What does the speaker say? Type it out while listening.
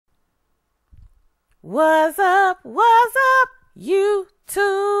What's up? What's up,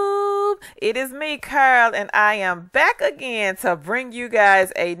 YouTube? It is me, Carl, and I am back again to bring you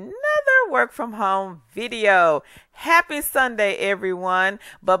guys another work from home video. Happy Sunday, everyone.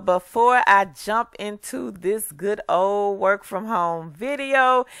 But before I jump into this good old work from home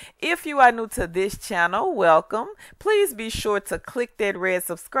video, if you are new to this channel, welcome. Please be sure to click that red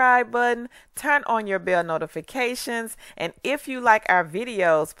subscribe button, turn on your bell notifications, and if you like our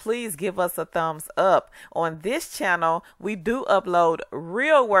videos, please give us a thumbs up. On this channel, we do upload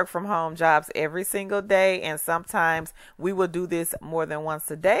real work from home jobs every single day, and sometimes we will do this more than once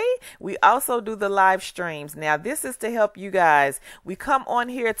a day. We also do the live streams. Now, this is to help you guys. We come on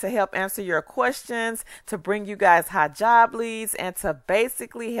here to help answer your questions, to bring you guys hot job leads, and to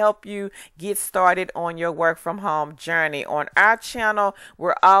basically help you get started on your work from home journey. On our channel,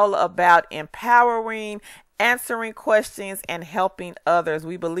 we're all about empowering, answering questions, and helping others.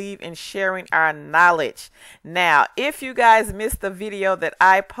 We believe in sharing our knowledge. Now, if you guys missed the video that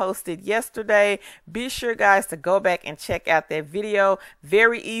I posted yesterday, be sure, guys, to go back and check out that video.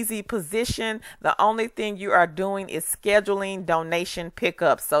 Very easy position. The only thing you are doing is scheduling donation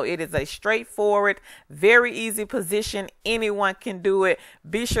pickups. So it is a straightforward, very easy position. Anyone can do it.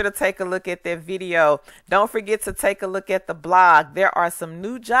 Be sure to take a look at that video. Don't forget to take a look at the blog. There are some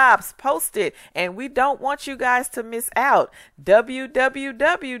new jobs posted, and we don't want you guys to miss out.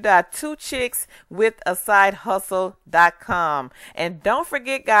 www.twochickswithasidehustle.com. And don't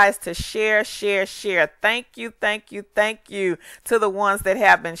forget, guys, to share. Thank you to the ones that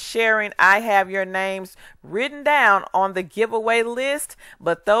have been sharing. I have your names written down on the giveaway list,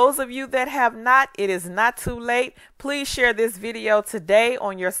 but those of you that have not, it is not too late. Please share this video today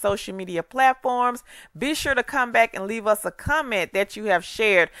on your social media platforms. Be sure to come back and leave us a comment that you have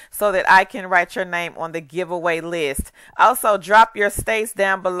shared so that I can write your name on the giveaway list. Also, drop your states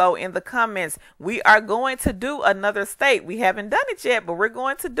down below in the comments. We are going to do another state. We haven't done it yet, but we're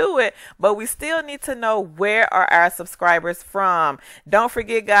going to do it. But we still need to know, where are our subscribers from? Don't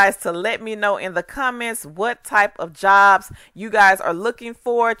forget, guys, to let me know in the comments what type of jobs you guys are looking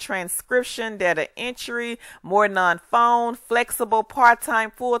for. Transcription, data entry, more non-phone, flexible,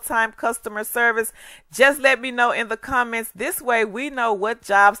 part-time, full-time customer service. Just let me know in the comments. This way we know what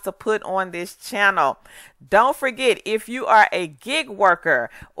jobs to put on this channel. Don't forget, if you are a gig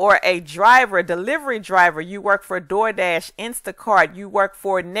worker or a driver, delivery driver, you work for DoorDash, Instacart, you work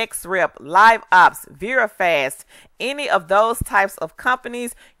for NextRep, LiveOps, VeraFast, any of those types of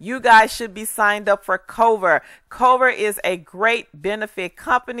companies, you guys should be signed up for Cover. Cover is a great benefit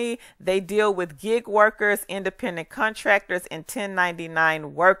company. They deal with gig workers, independent contractors, and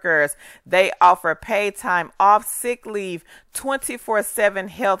 1099 workers. They offer paid time off, sick leave, 24/7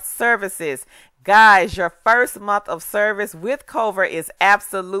 health services. Guys, your first month of service with Cover is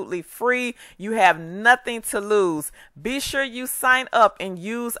absolutely free. You have nothing to lose. Be sure you sign up and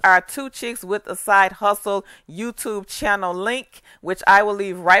use our Two Chicks with a Side Hustle YouTube channel link, which I will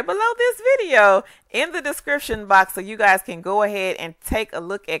leave right below this video in the description box, so you guys can go ahead and take a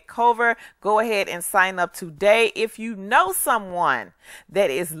look at Cover. Go ahead and sign up today. If you know someone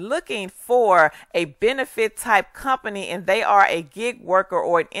that is looking for a benefit type company and they are a gig worker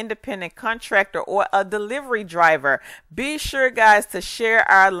or an independent contractor or a delivery driver, be sure, guys, to share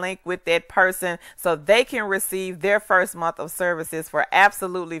our link with that person so they can receive their first month of services for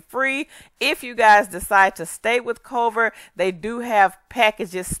absolutely free. If you guys decide to stay with Cover, they do have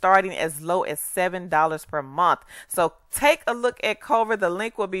packages starting as low as $7 per month. So take a look at Cover. The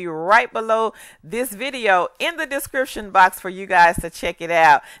link will be right below this video in the description box for you guys to check it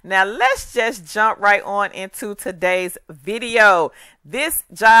out. Now, let's just jump right on into today's video. This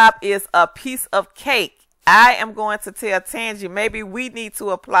job is a piece of cake. I am going to tell Tangi maybe we need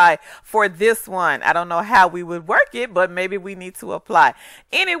to apply for this one. I don't know how we would work it, but maybe we need to apply.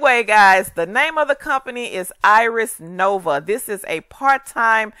 Anyway, guys, the name of the company is Iris Nova. This is a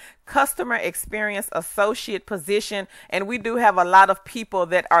part-time customer experience associate position, and we do have a lot of people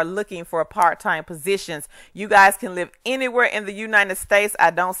that are looking for part-time positions. You guys can live anywhere in the United States.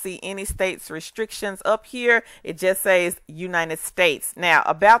 I don't see any states restrictions up here. It just says United States. Now,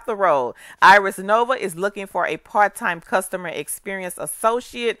 about the role, Iris Nova is looking for a part-time customer experience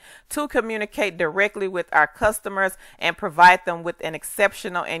associate to communicate directly with our customers and provide them with an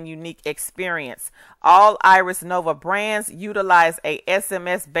exceptional and unique experience. All Iris Nova brands utilize a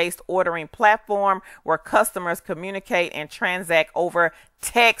SMS-based ordering platform where customers communicate and transact over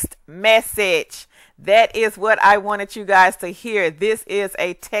text message. That is what I wanted you guys to hear. This is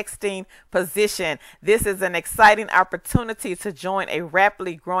a texting position. This is an exciting opportunity to join a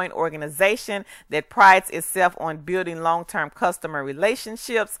rapidly growing organization that prides itself on building long-term customer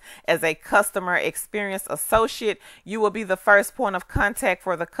relationships. As a customer experience associate, you will be the first point of contact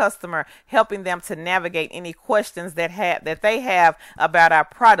for the customer, helping them to navigate any questions that they have about our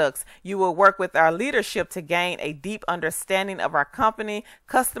products. You will work with our leadership to gain a deep understanding of our company,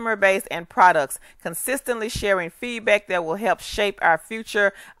 customer base, and products, consistently sharing feedback that will help shape our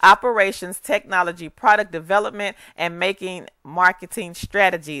future operations, technology, product development, and making marketing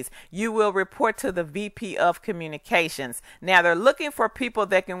strategies. You will report to the VP of Communications. Now, they're looking for people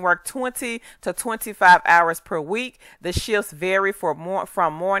that can work 20 to 25 hours per week. The shifts vary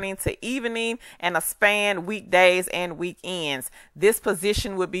from morning to evening and span weekdays and weekends. This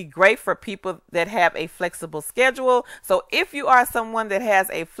position would be great for people that have a flexible schedule. So if you are someone that has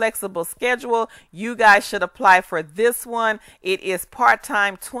a flexible schedule, you guys should apply for this one. It is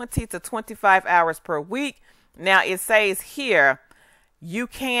part-time, 20 to 25 hours per week. Now it says here, you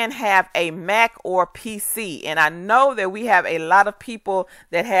can have a Mac or PC. And I know that we have a lot of people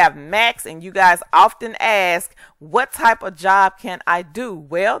that have Macs, and you guys often ask, what type of job can I do?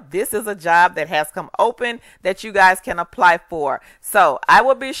 Well, this is a job that has come open that you guys can apply for. So I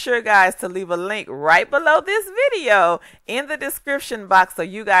will be sure, guys, to leave a link right below this video in the description box so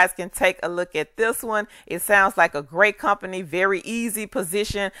you guys can take a look at this one. It sounds like a great company, very easy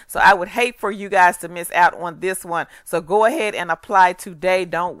position. So I would hate for you guys to miss out on this one. So go ahead and apply today.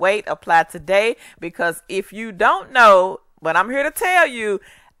 Don't wait. Apply today, because if you don't know, but I'm here to tell you,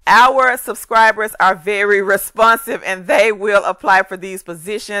 our subscribers are very responsive and they will apply for these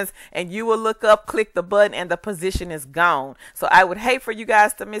positions, and you will look up, click the button, and the position is gone. So I would hate for you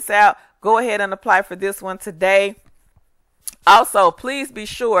guys to miss out. Go ahead and apply for this one today. Also, please be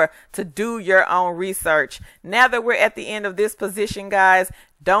sure to do your own research. Now that we're at the end of this position, guys,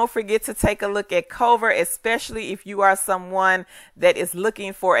 don't forget to take a look at Cover, especially if you are someone that is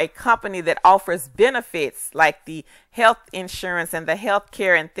looking for a company that offers benefits like the health insurance and the health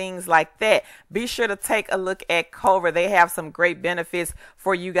care and things like that. Be sure to take a look at Cover. They have some great benefits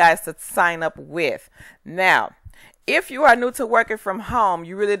for you guys to sign up with. Now, if you are new to working from home,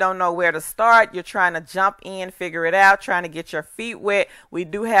 you really don't know where to start, you're trying to jump in, figure it out, trying to get your feet wet, we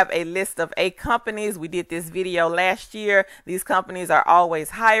do have a list of 8 companies. We did this video last year. These companies are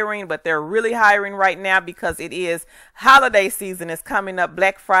always hiring, but they're really hiring right now because it is holiday season is coming up.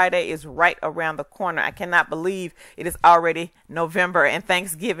 Black Friday is right around the corner. I cannot believe it is already November and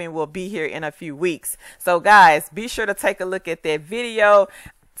Thanksgiving will be here in a few weeks. So guys, be sure to take a look at that video.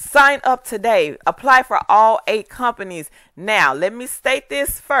 Sign up today. Apply for all 8 companies. Now, let me state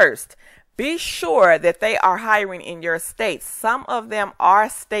this first. Be sure that they are hiring in your state. Some of them are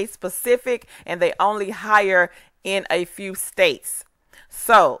state specific and they only hire in a few states.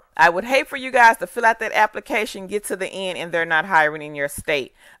 So I would hate for you guys to fill out that application, get to the end, and they're not hiring in your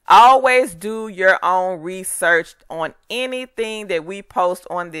state. Always do your own research on anything that we post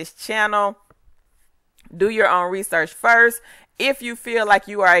on this channel. Do your own research first. If you feel like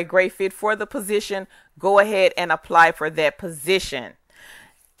you are a great fit for the position, go ahead and apply for that position.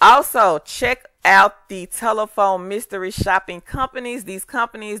 Also, check out the telephone mystery shopping companies. These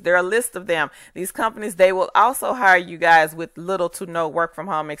companies, there are a list of them. These companies, they will also hire you guys with little to no work from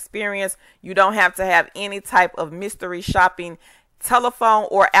home experience. You don't have to have any type of mystery shopping telephone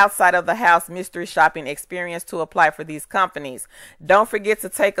or outside of the house mystery shopping experience to apply for these companies. Don't forget to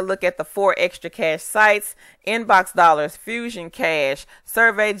take a look at the 4 extra cash sites: Inbox Dollars, Fusion Cash,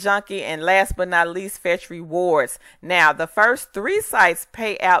 Survey Junkie, and last but not least, Fetch Rewards. Now, the first 3 sites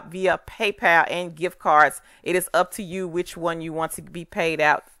pay out via PayPal and gift cards. It is up to you which one you want to be paid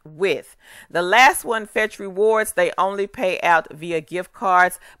out with. The last one, Fetch Rewards, they only pay out via gift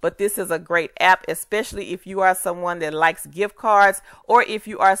cards, but this is a great app, especially if you are someone that likes gift cards or if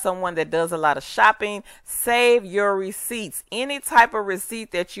you are someone that does a lot of shopping. Save your receipts. Any type of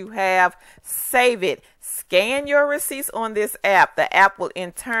receipt that you have, save it. Scan your receipts on this app. The app will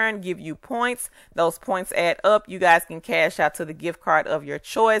in turn give you points. Those points add up. You guys can cash out to the gift card of your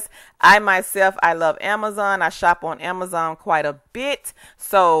choice. I myself, I love Amazon. I shop on Amazon quite a bit.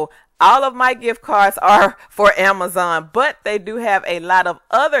 So all of my gift cards are for Amazon, but they do have a lot of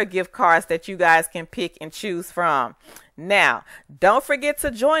other gift cards that you guys can pick and choose from. Now, don't forget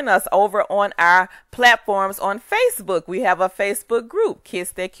to join us over on our platforms on Facebook. We have a Facebook group,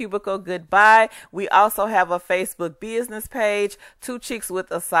 Kiss That Cubicle Goodbye. We also also have a Facebook business page, Two Chicks with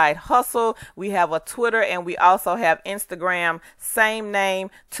a Side Hustle. We have a Twitter, and we also have Instagram, same name,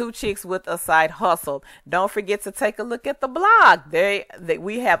 Two Chicks with a Side Hustle. Don't forget to take a look at the blog.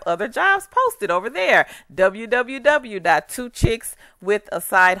 We have other jobs posted over there,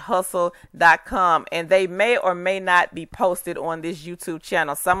 www.twochickswithasidehustle.com, and they may or may not be posted on this YouTube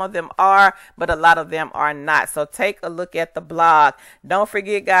channel. Some of them are, but a lot of them are not. So take a look at the blog. Don't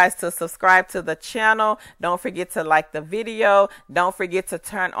forget, guys, to subscribe to the channel. Don't forget to like the video. Don't forget to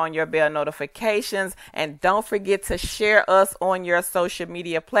turn on your bell notifications, and don't forget to share us on your social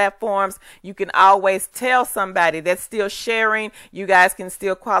media platforms. You can always tell somebody that's still sharing. You guys can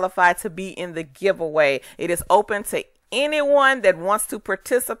still qualify to be in the giveaway. It is open to anyone that wants to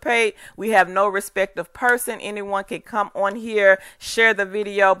participate. We have no respect of person. Anyone can come on here, share the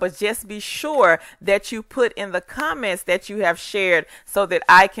video, but just be sure that you put in the comments that you have shared so that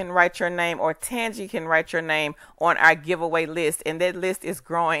I can write your name, or Tangi can write your name on our giveaway list, and that list is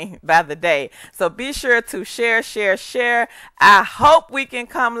growing by the day. So be sure to share, share, share. I hope we can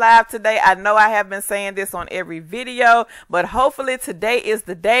come live today. I know I have been saying this on every video, but hopefully today is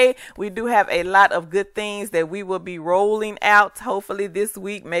the day. We do have a lot of good things that we will be rolling out, hopefully this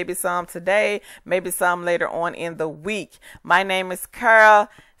week, maybe some today, maybe some later on in the week. My name is Carl.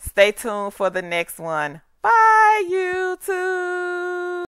 Stay tuned for the next one. Bye, YouTube.